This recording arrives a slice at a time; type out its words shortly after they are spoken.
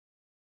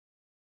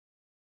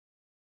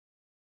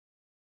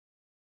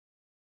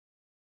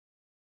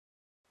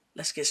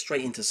let's get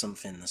straight into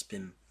something that's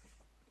been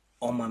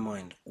on my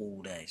mind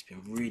all day. It's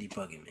been really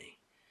bugging me.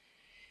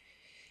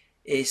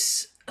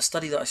 It's a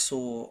study that I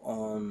saw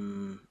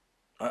on.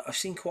 I've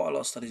seen quite a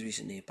lot of studies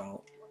recently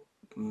about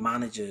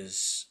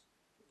managers,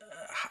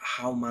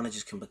 how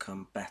managers can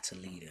become better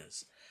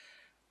leaders,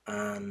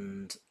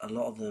 and a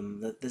lot of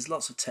them. There's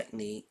lots of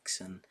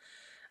techniques, and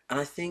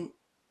I think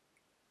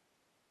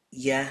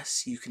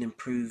yes, you can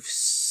improve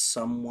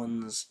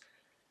someone's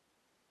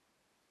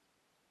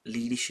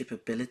leadership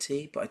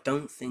ability, but I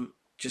don't think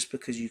just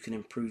because you can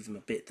improve them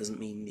a bit doesn't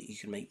mean that you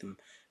can make them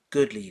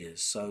good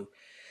leaders. So,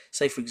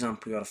 say for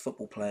example, you had a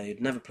football player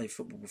who'd never played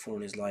football before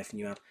in his life, and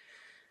you had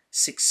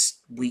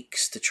 6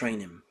 weeks to train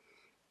him.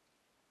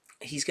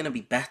 He's going to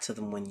be better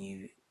than when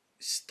you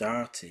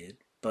started,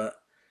 but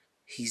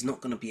he's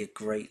not going to be a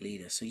great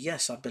leader. So,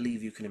 yes, I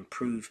believe you can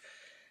improve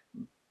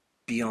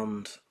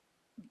beyond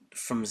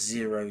from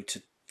 0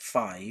 to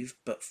 5,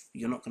 but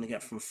you're not going to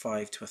get from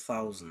 5 to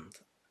 1,000.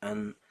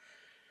 And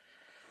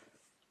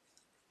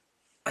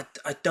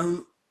I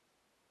don't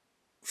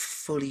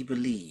fully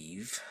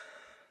believe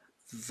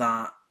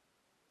that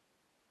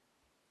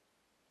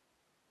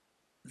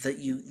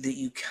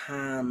you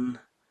can.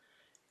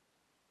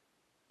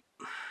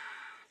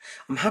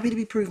 I'm happy to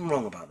be proven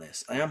wrong about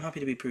this. I am happy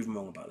to be proven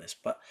wrong about this,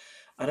 but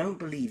I don't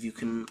believe you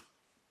can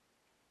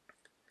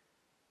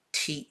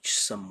teach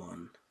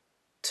someone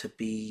to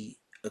be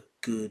a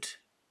great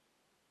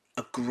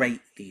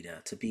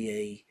leader, to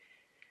be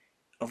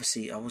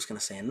obviously I was going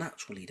to say a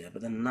natural leader,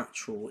 but then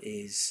natural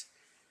is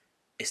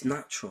it's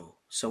natural.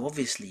 So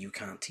obviously you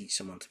can't teach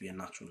someone to be a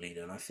natural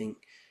leader, and I think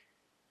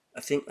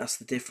that's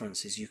the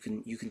difference. Is you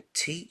can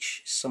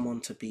teach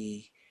someone to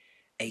be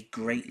a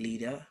great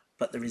leader,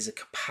 but there is a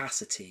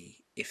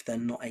capacity if they're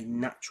not a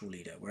natural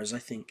leader. Whereas I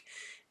think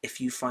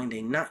if you find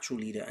a natural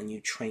leader and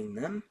you train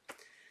them,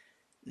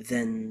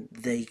 then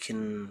they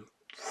can.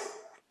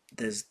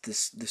 There's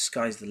this. The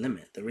sky's the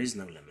limit. There is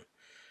no limit.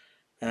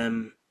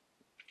 Um,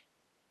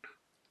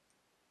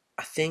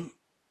 I think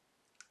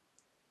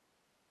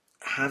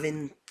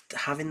having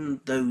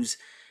those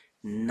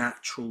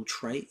natural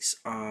traits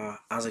are,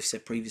 as I've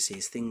said previously,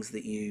 is things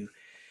that you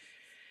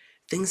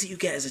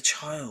get as a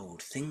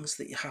child, things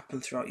that happen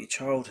throughout your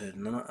childhood,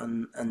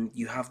 and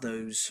you have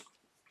those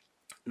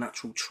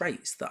natural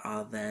traits that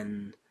are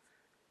then,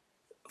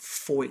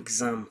 for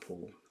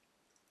example,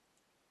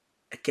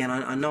 again,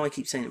 I know I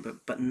keep saying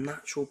it, but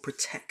natural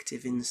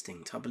protective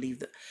instinct. I believe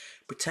that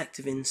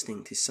protective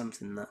instinct is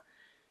something that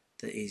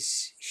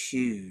is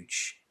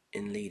huge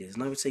in leaders,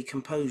 and I would say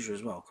composure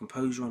as well.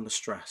 Composure under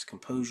stress,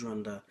 composure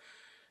under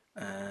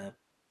uh,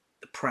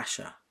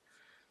 pressure.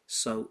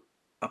 So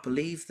I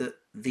believe that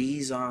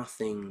these are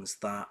things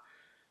that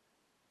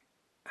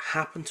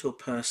happen to a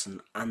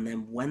person, and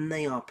then when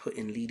they are put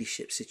in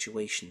leadership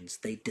situations,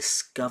 they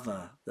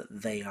discover that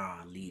they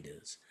are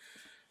leaders.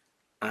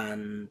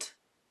 And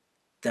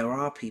there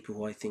are people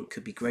who I think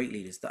could be great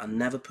leaders that are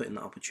never put in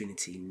that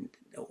opportunity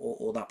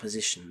or that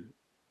position,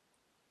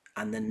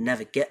 and then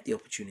never get the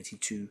opportunity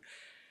to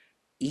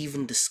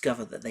even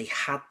discover that they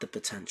had the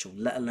potential,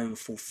 let alone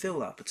fulfill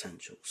that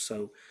potential.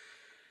 So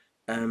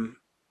um,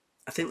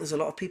 I think there's a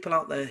lot of people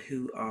out there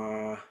who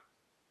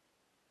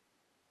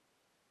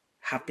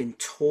have been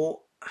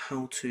taught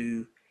how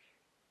to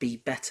be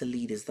better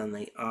leaders than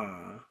they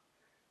are,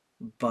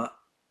 but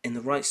in the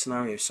right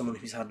scenario, someone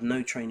who's had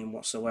no training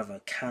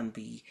whatsoever can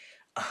be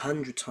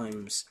 100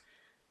 times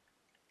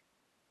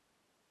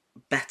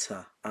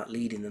better at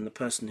leading than the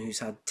person who's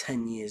had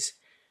 10 years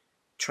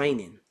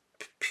training,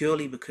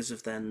 purely because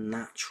of their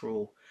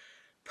natural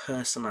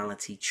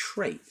personality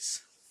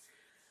traits.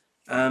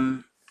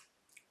 Um,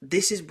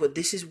 this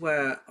is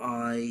where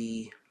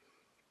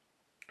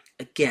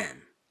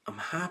again, I'm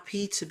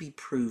happy to be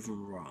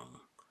proven wrong,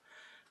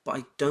 but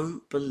I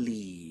don't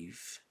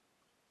believe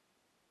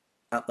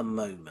at the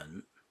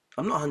moment.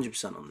 I'm not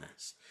 100% on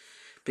this,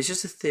 but it's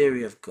just a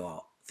theory I've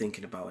got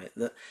thinking about it,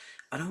 that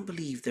I don't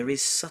believe there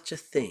is such a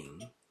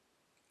thing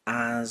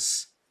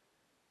as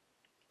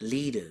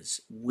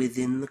leaders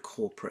within the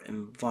corporate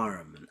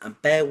environment.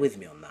 And bear with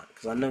me on that,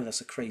 because I know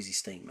that's a crazy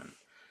statement.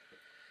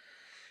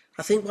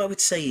 I think what I would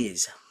say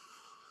is,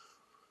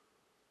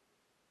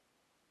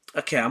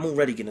 okay, I'm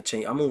already going to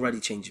change. I'm already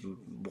changing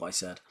what I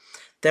said.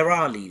 There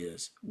are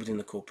leaders within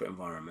the corporate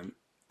environment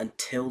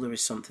until there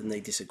is something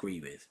they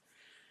disagree with.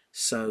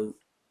 So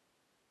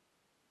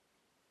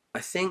I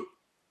think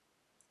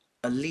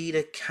a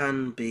leader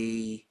can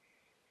be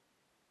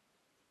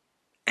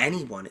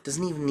anyone. It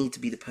doesn't even need to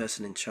be the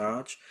person in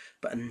charge,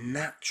 but a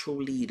natural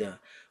leader,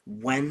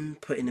 when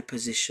put in a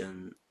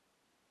position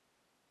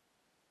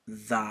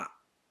that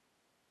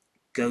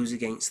goes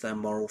against their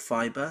moral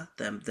fiber,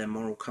 their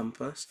moral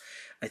compass,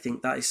 I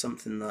think that is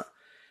something that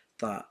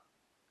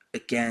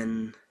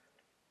again,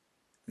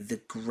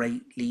 the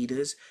great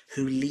leaders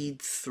who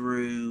lead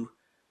through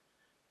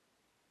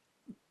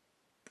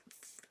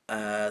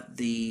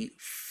the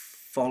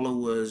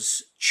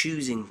followers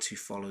choosing to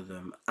follow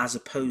them, as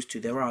opposed to,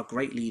 there are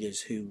great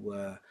leaders who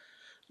were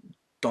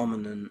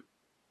dominant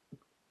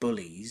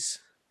bullies,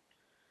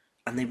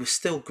 and they were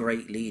still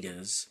great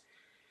leaders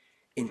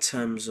in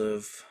terms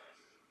of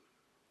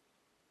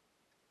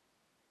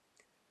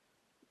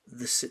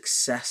the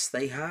success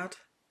they had.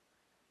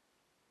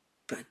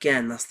 But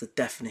again, that's the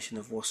definition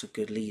of what's a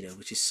good leader,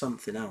 which is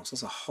something else.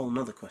 That's a whole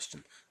nother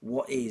question.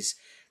 What is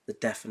the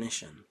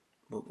definition?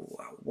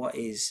 What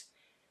is,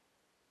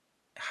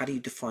 how do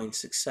you define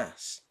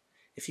success?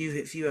 If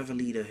you have a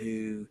leader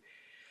who,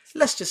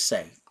 let's just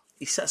say,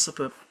 he sets up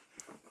a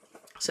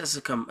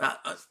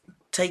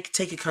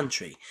take a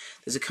country.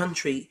 There's a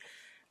country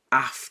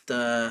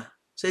after,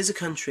 so there's a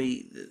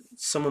country,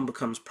 someone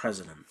becomes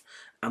president,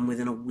 and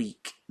within a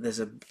week there's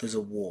a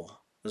war.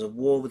 There's a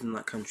war within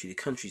that country. The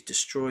country's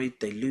destroyed.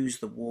 They lose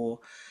the war,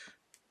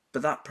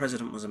 but that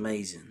president was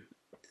amazing.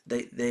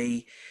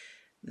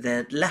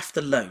 They're left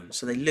alone,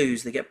 so they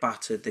lose. They get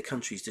battered. The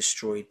country's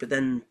destroyed, but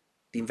then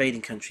the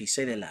invading countries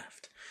say they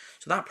left.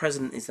 So that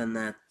president is then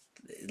there,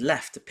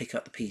 left to pick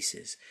up the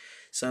pieces.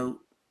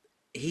 So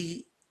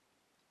he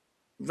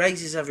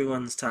raises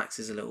everyone's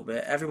taxes a little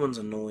bit. Everyone's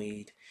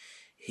annoyed.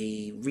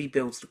 He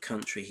rebuilds the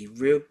country. He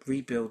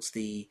rebuilds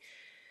the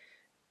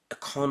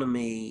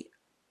economy,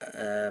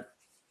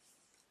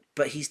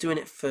 but he's doing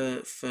it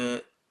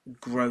for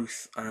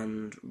growth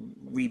and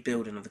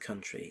rebuilding of the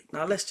country.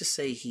 Now, let's just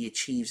say he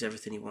achieves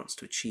everything he wants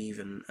to achieve,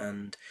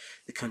 and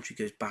the country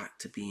goes back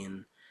to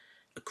being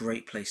a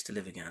great place to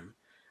live again.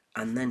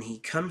 And then he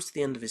comes to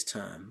the end of his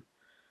term,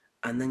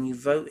 and then you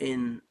vote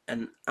in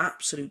an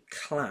absolute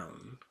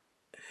clown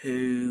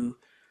who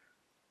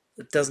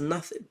does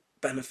nothing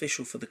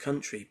beneficial for the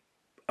country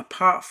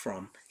apart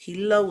from he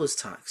lowers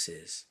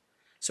taxes.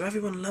 So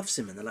everyone loves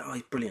him, and they're like, oh,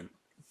 he's brilliant,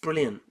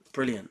 brilliant,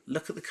 brilliant.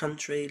 Look at the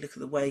country, look at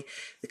the way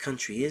the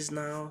country is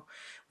now.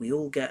 We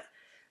all get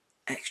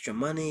extra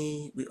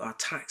money, our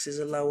taxes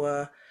are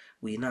lower.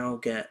 We now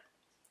get,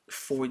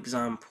 for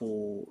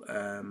example,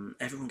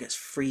 everyone gets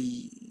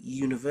free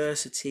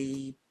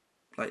university,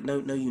 like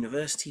no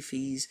university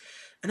fees,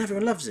 and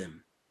everyone loves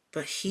him.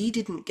 But he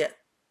didn't get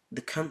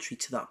the country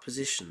to that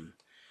position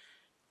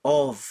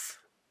of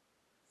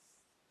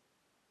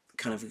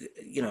kind of,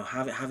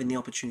 having the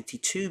opportunity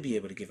to be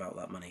able to give out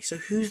that money. So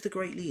who's the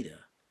great leader?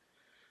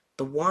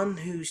 The one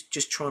who's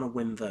just trying to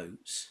win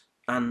votes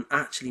and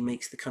actually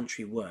makes the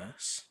country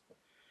worse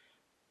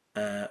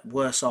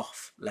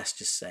off, let's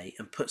just say,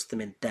 and puts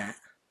them in debt,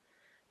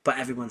 but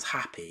everyone's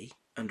happy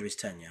under his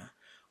tenure,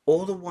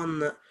 or the one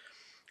that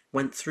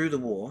went through the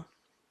war,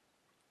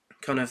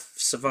 kind of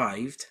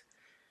survived,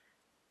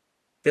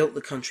 built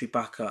the country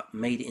back up,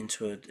 made it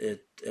into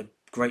a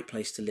great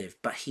place to live,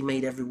 but he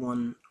made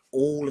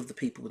all of the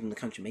people within the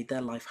country, made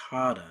their life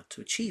harder to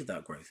achieve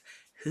that growth.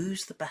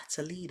 Who's the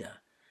better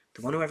leader?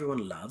 The one who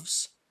everyone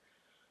loves,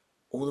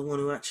 or the one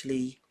who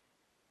actually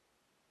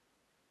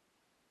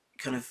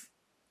kind of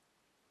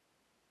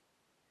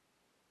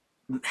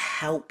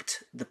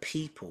helped the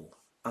people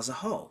as a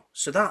whole?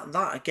 So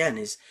that again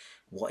is,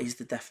 what is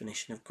the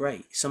definition of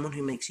great? Someone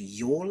who makes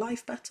your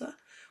life better,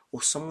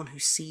 or someone who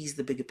sees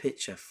the bigger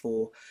picture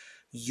for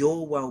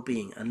your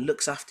well-being and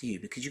looks after you,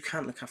 because you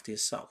can't look after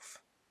yourself.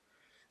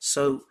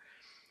 So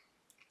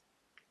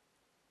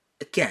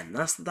again,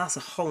 that's a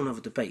whole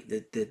nother debate,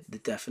 the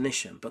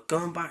definition. But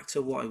going back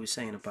to what I was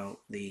saying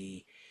about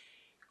the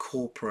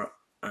corporate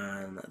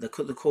and the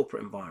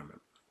corporate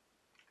environment,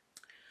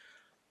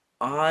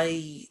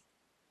 I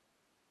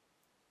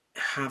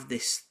have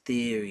this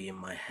theory in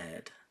my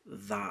head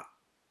that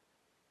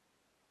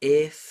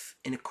if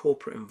in a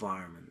corporate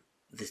environment,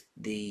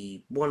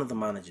 the one of the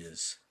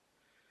managers,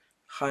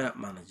 high up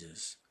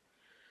managers,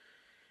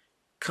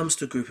 comes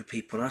to a group of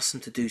people and asks them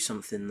to do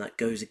something that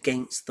goes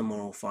against the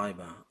moral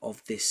fibre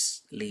of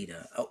this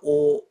leader,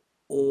 or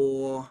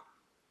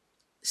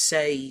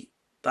say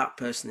that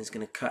person is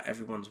going to cut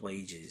everyone's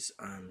wages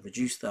and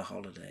reduce their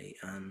holiday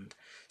and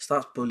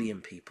starts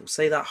bullying people,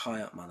 say that high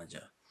up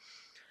manager,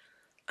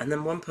 and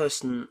then one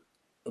person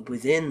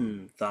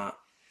within that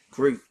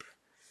group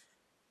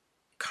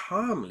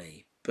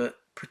calmly but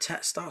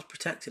starts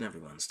protecting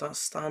everyone, starts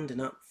standing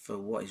up for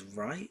what is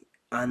right,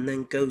 and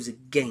then goes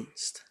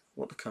against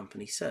what the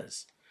company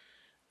says.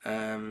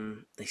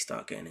 They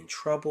start getting in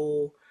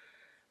trouble.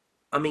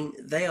 I mean,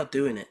 they are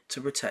doing it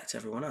to protect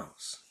everyone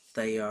else.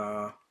 They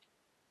are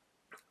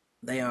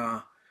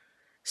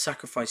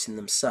sacrificing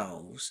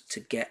themselves to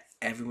get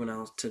everyone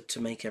else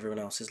to make everyone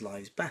else's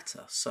lives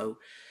better. So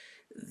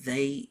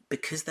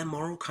because their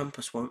moral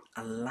compass won't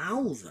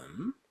allow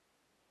them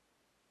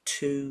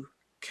to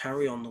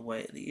carry on the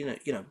way,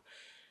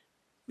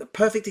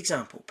 perfect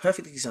example.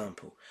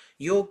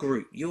 Your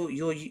group, your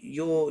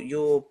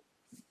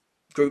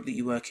group that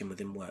you work in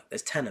within work,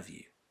 there's 10 of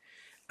you,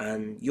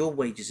 and your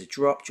wages are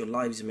dropped, your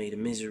lives are made a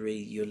misery,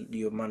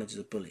 your manager's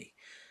a bully.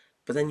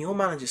 But then your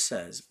manager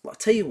says, well, I'll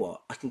tell you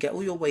what, I can get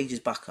all your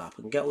wages back up,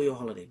 I can get all your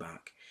holiday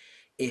back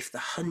if the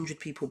 100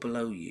 people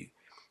below you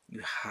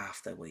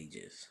half their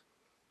wages.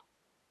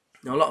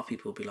 Now, a lot of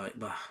people will be like,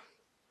 bah,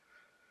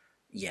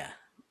 yeah,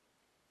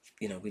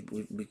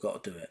 we've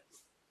got to do it.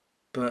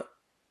 But,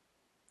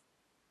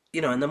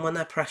 and then when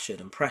they're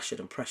pressured,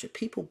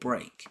 people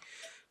break.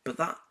 But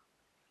that,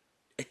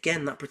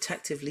 again, that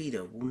protective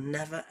leader will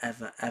never,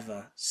 ever,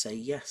 ever say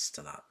yes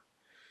to that.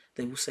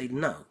 They will say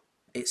no.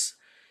 It's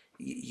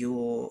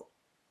you're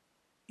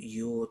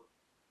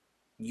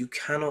you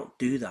cannot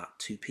do that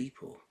to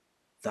people.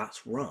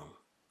 That's wrong.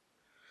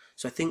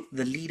 So I think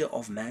the leader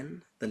of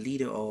men, the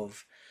leader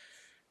of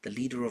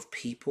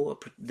people,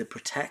 the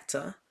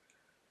protector.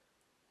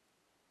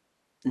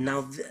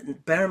 Now,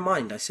 bear in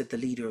mind, I said the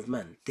leader of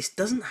men. This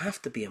doesn't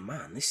have to be a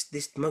man.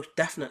 This most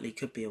definitely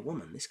could be a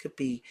woman. This could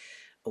be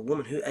a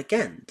woman who,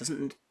 again,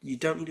 doesn't. You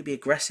don't need to be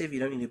aggressive. You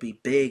don't need to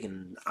be big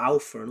and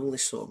alpha and all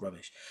this sort of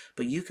rubbish.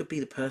 But you could be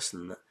the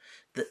person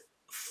that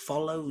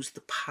follows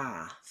the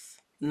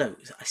path. No,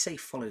 I say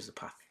follows the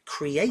path.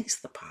 Creates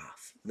the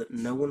path that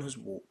no one has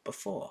walked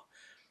before.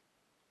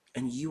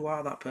 And you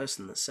are that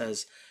person that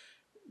says,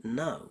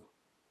 no,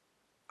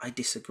 I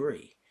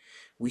disagree.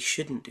 We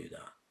shouldn't do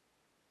that.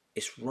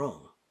 It's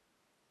wrong.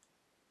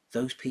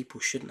 Those people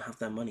shouldn't have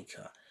their money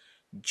cut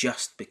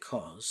just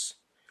because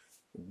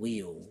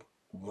we all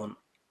want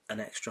an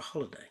extra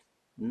holiday.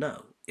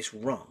 No, it's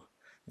wrong.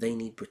 They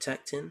need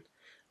protecting,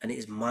 and it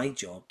is my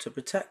job to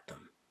protect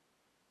them.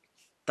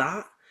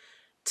 That,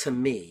 to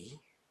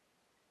me,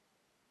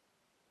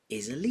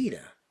 is a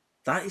leader.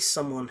 That is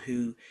someone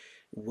who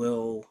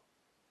will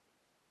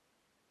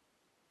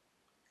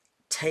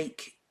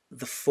take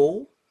the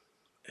fall,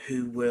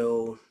 who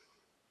will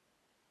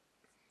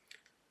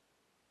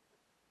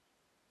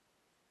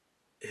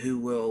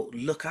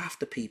look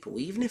after people,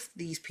 even if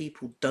these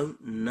people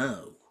don't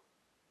know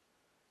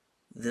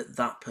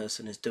that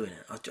person is doing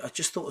it. I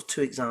just thought of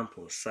two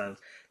examples. So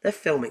they're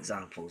film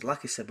examples.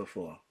 Like I said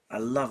before, I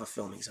love a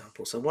film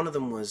example. So one of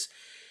them was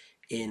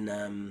in,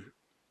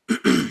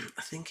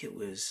 I think it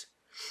was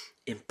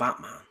in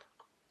Batman.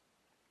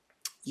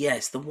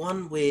 Yes, the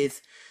one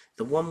with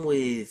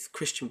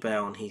Christian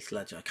Bale and Heath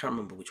Ledger. I can't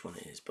remember which one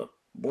it is, but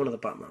one of the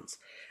Batmans.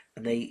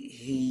 And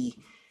he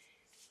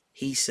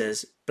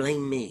says,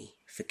 blame me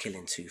for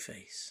killing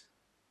Two-Face,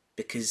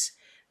 because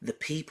the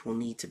people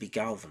need to be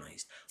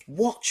galvanized.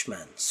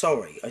 Watchmen,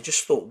 sorry, I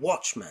just thought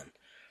Watchmen.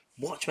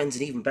 Watchmen's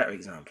an even better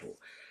example.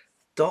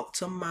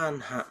 Dr.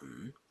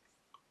 Manhattan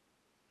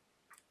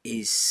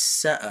is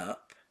set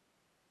up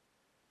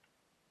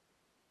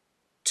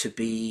to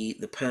be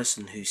the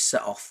person who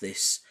set off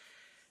this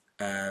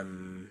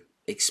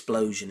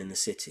explosion in the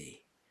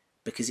city,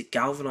 because it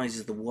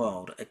galvanizes the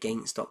world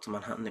against Dr.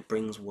 Manhattan. It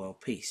brings world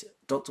peace.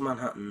 Dr.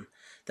 Manhattan,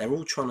 they're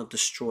all trying to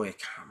destroy, I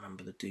can't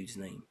remember the dude's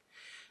name.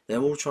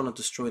 They're all trying to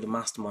destroy the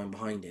mastermind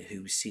behind it,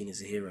 who was seen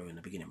as a hero in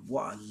the beginning.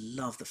 What I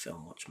love the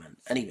film Watchmen.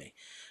 Anyway,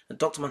 and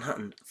Dr.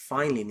 Manhattan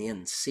finally in the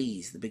end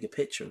sees the bigger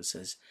picture and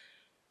says,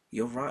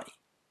 you're right.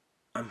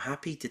 I'm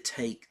happy to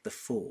take the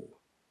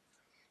fall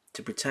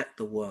to protect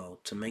the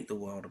world, to make the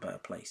world a better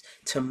place.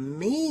 To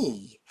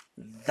me,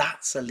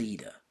 that's a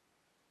leader.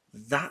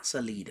 That's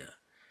a leader.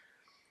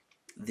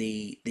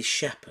 The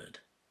shepherd,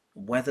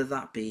 whether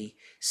that be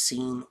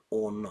seen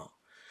or not.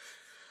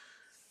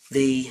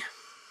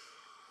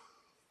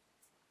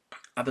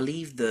 I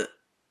believe that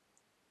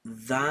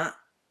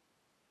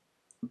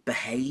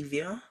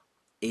behavior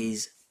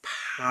is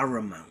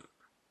paramount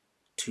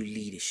to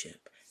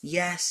leadership.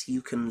 Yes,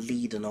 you can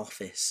lead an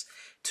office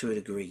to a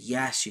degree.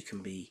 Yes, you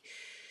can be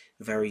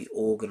very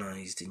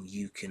organized, and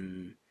you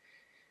can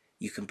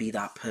be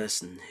that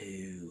person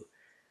who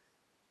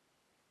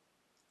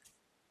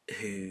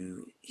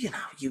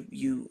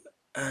you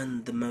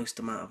earned the most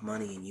amount of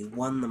money, and you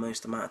won the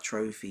most amount of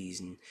trophies,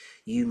 and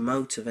you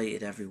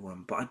motivated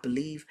everyone. But I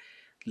believe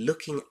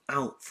looking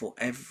out for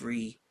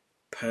every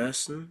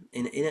person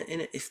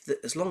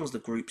as long as the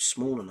group's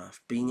small enough,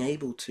 being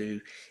able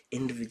to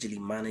individually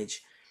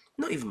manage,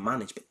 not even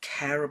manage, but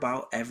care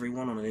about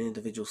everyone on an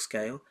individual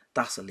scale,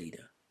 that's a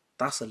leader.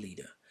 That's a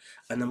leader.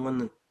 And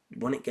then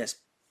when it gets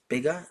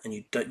bigger and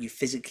you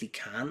physically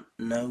can't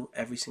know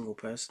every single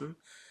person,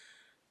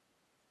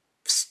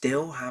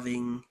 still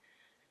having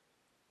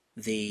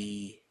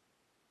the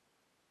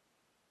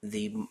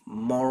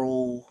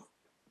moral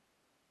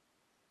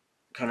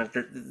kind of,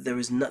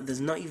 there's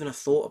not even a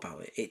thought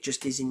about it. It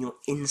just is in your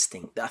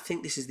instinct. I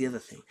think this is the other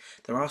thing.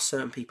 There are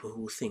certain people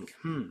who will think,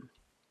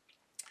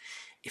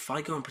 if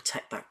I go and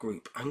protect that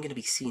group, I'm going to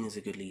be seen as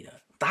a good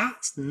leader.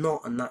 That's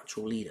not a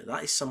natural leader.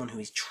 That is someone who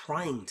is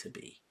trying to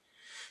be.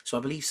 So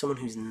I believe someone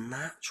who's a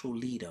natural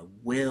leader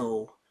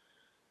will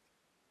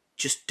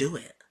just do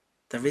it.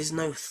 There is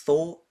no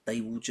thought.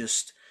 They will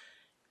just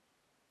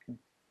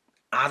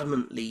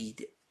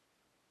adamantly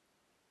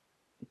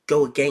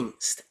go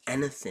against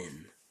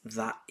anything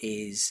that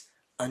is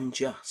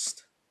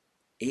unjust.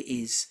 It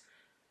is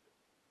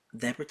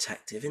their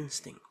protective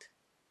instinct.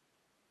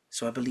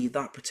 So I believe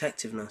that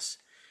protectiveness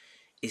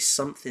is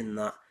something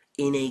that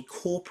in a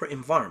corporate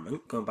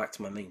environment, going back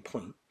to my main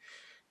point,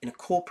 in a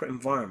corporate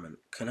environment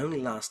can only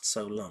last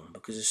so long,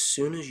 because as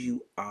soon as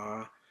you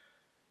are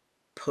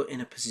put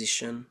in a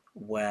position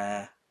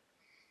where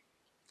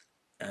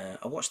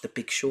I watched The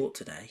Big Short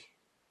today.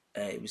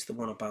 It was the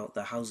one about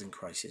the housing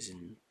crisis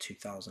in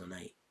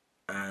 2008,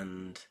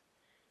 and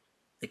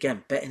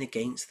again, betting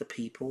against the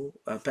people,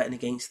 betting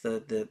against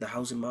the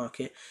housing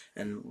market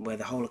and where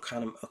the whole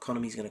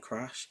economy is going to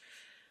crash.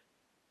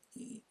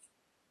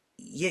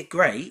 Yeah,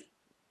 great,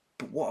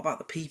 but what about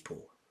the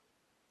people?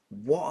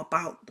 What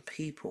about the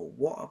people?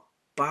 What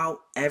about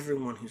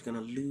everyone who's going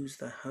to lose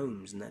their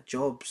homes and their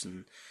jobs?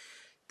 And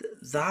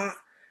that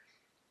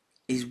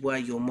is where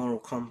your moral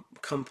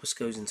compass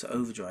goes into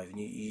overdrive, and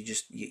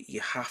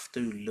you have to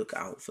look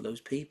out for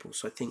those people.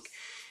 So I think,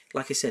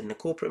 like I said, in a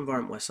corporate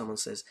environment where someone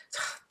says,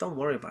 "Don't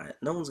worry about it,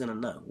 no one's going to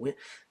know,"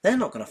 they're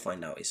not going to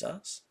find out it's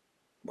us.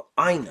 But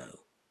I know,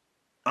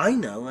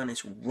 and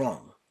it's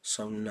wrong.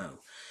 So no.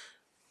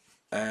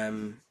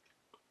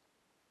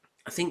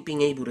 I think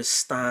being able to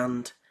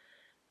stand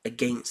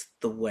against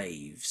the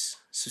waves,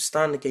 so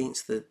stand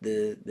against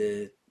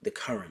the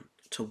current,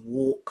 to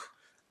walk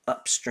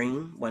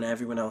upstream when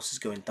everyone else is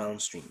going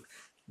downstream,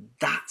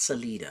 that's a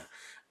leader.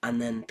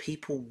 And then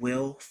people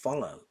will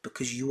follow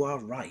because you are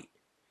right.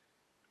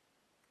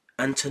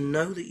 And to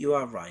know that you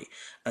are right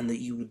and that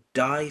you would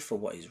die for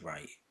what is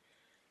right,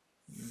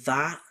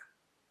 that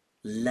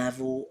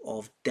level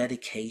of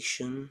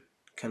dedication,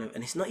 kind of,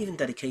 and it's not even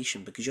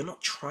dedication because you're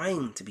not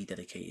trying to be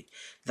dedicated,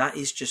 that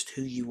is just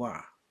who you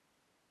are.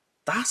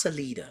 That's a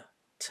leader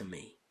to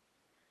me.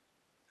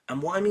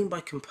 And what I mean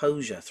by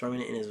composure, throwing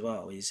it in as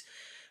well, is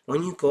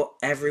when you've got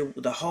everyone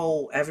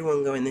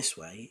going this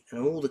way,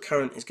 and all the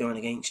current is going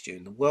against you,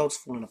 and the world's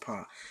falling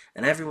apart,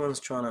 and everyone's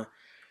trying to,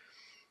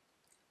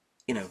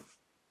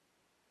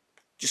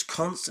 just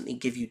constantly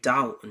give you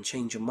doubt and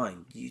change your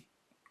mind.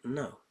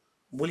 No.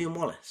 William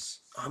Wallace.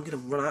 I'm going to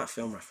run out of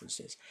film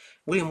references.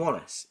 William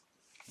Wallace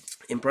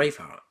in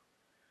Braveheart.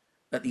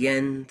 At the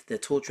end, they're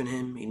torturing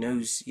him. He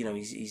knows,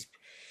 he's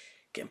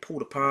getting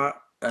pulled apart,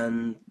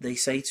 and they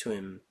say to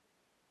him,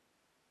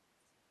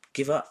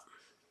 "Give up."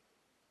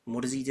 And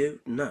what does he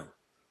do? No,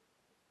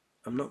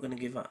 I'm not going to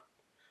give up.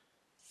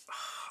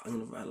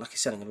 Like I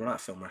said, I'm going to run out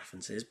of film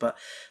references, but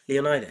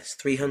Leonidas,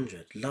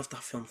 300. Love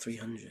that film,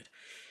 300.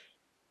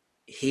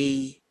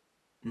 He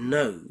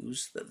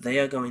knows that they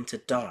are going to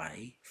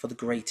die for the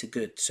greater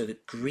good, so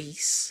that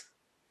Greece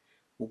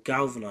will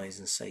galvanize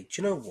and say,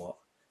 "Do you know what?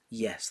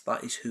 Yes,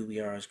 that is who we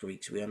are as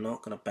Greeks. We are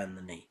not going to bend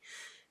the knee."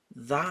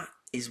 That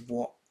is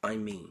what I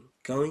mean.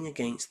 Going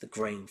against the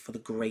grain for the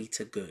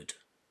greater good.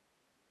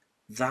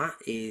 That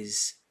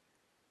is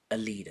a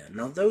leader.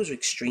 Now, those are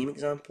extreme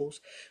examples,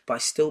 but I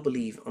still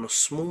believe on a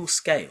small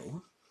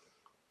scale,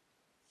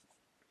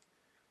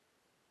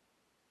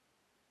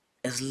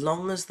 as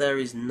long as there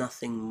is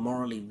nothing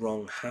morally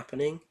wrong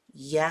happening,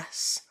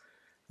 yes,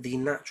 the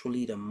natural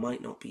leader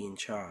might not be in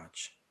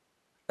charge.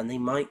 And they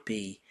might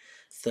be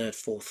third,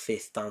 fourth,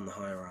 fifth down the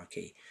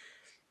hierarchy.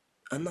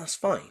 And that's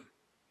fine.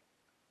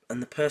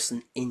 And the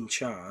person in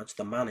charge,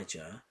 the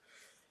manager,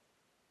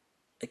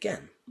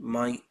 again,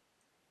 might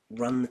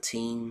run the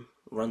team,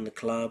 run the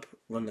club,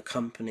 run the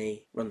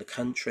company, run the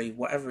country,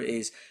 whatever it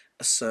is,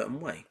 a certain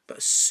way. But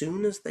as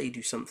soon as they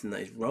do something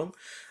that is wrong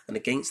and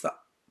against that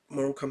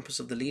moral compass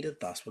of the leader,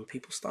 that's when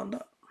people stand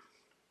up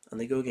and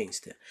they go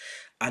against it.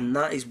 And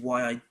that is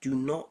why I do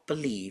not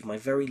believe, my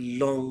very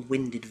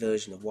long-winded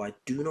version of why I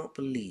do not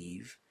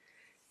believe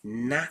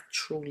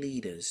natural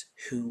leaders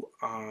who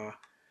are,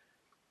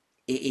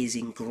 it is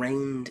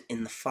ingrained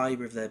in the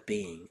fibre of their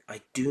being,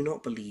 I do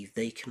not believe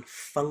they can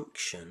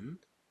function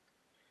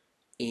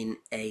in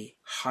a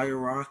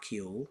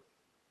hierarchical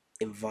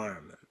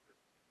environment,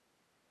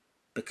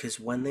 because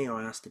when they are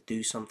asked to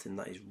do something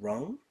that is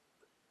wrong,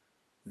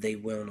 they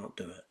will not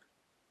do it.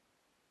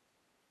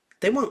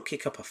 They won't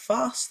kick up a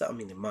fuss, they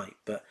might,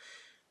 but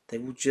they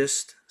will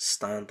just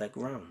stand their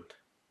ground,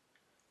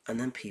 and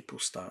then people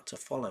start to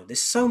follow.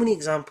 There's so many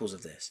examples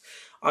of this.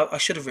 I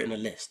should have written a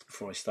list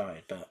before I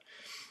started, but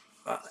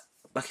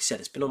like I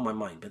said, it's been on my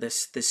mind, but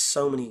there's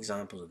so many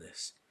examples of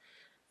this.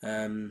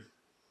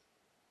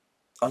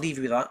 I'll leave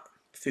you with that.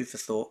 Food for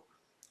thought.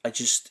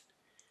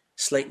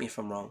 Slate me if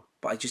I'm wrong,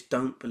 but I just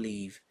don't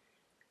believe.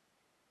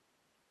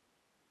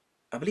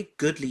 I believe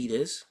good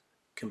leaders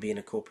can be in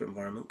a corporate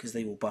environment because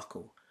they will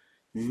buckle.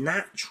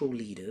 Natural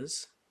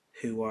leaders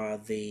who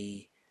have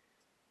the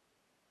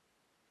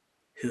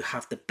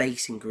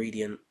base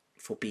ingredient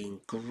for being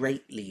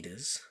great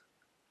leaders,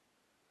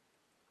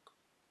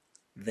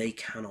 they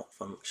cannot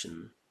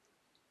function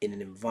in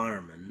an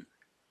environment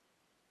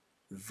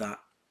that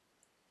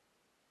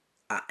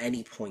at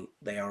any point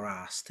they are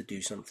asked to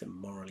do something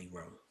morally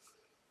wrong.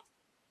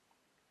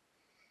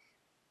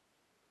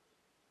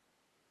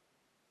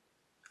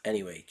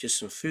 Anyway, just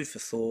some food for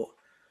thought.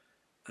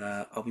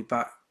 I'll be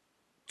back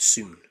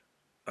soon.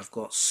 I've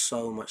got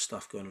so much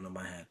stuff going on in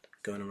my head,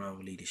 going around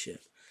with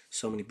leadership.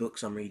 So many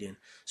books I'm reading,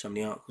 so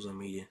many articles I'm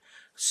reading,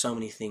 so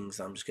many things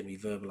that I'm just going to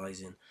be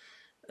verbalizing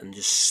and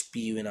just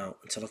spewing out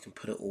until I can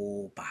put it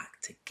all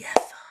back together.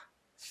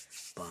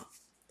 But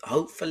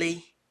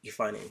hopefully you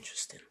find it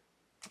interesting.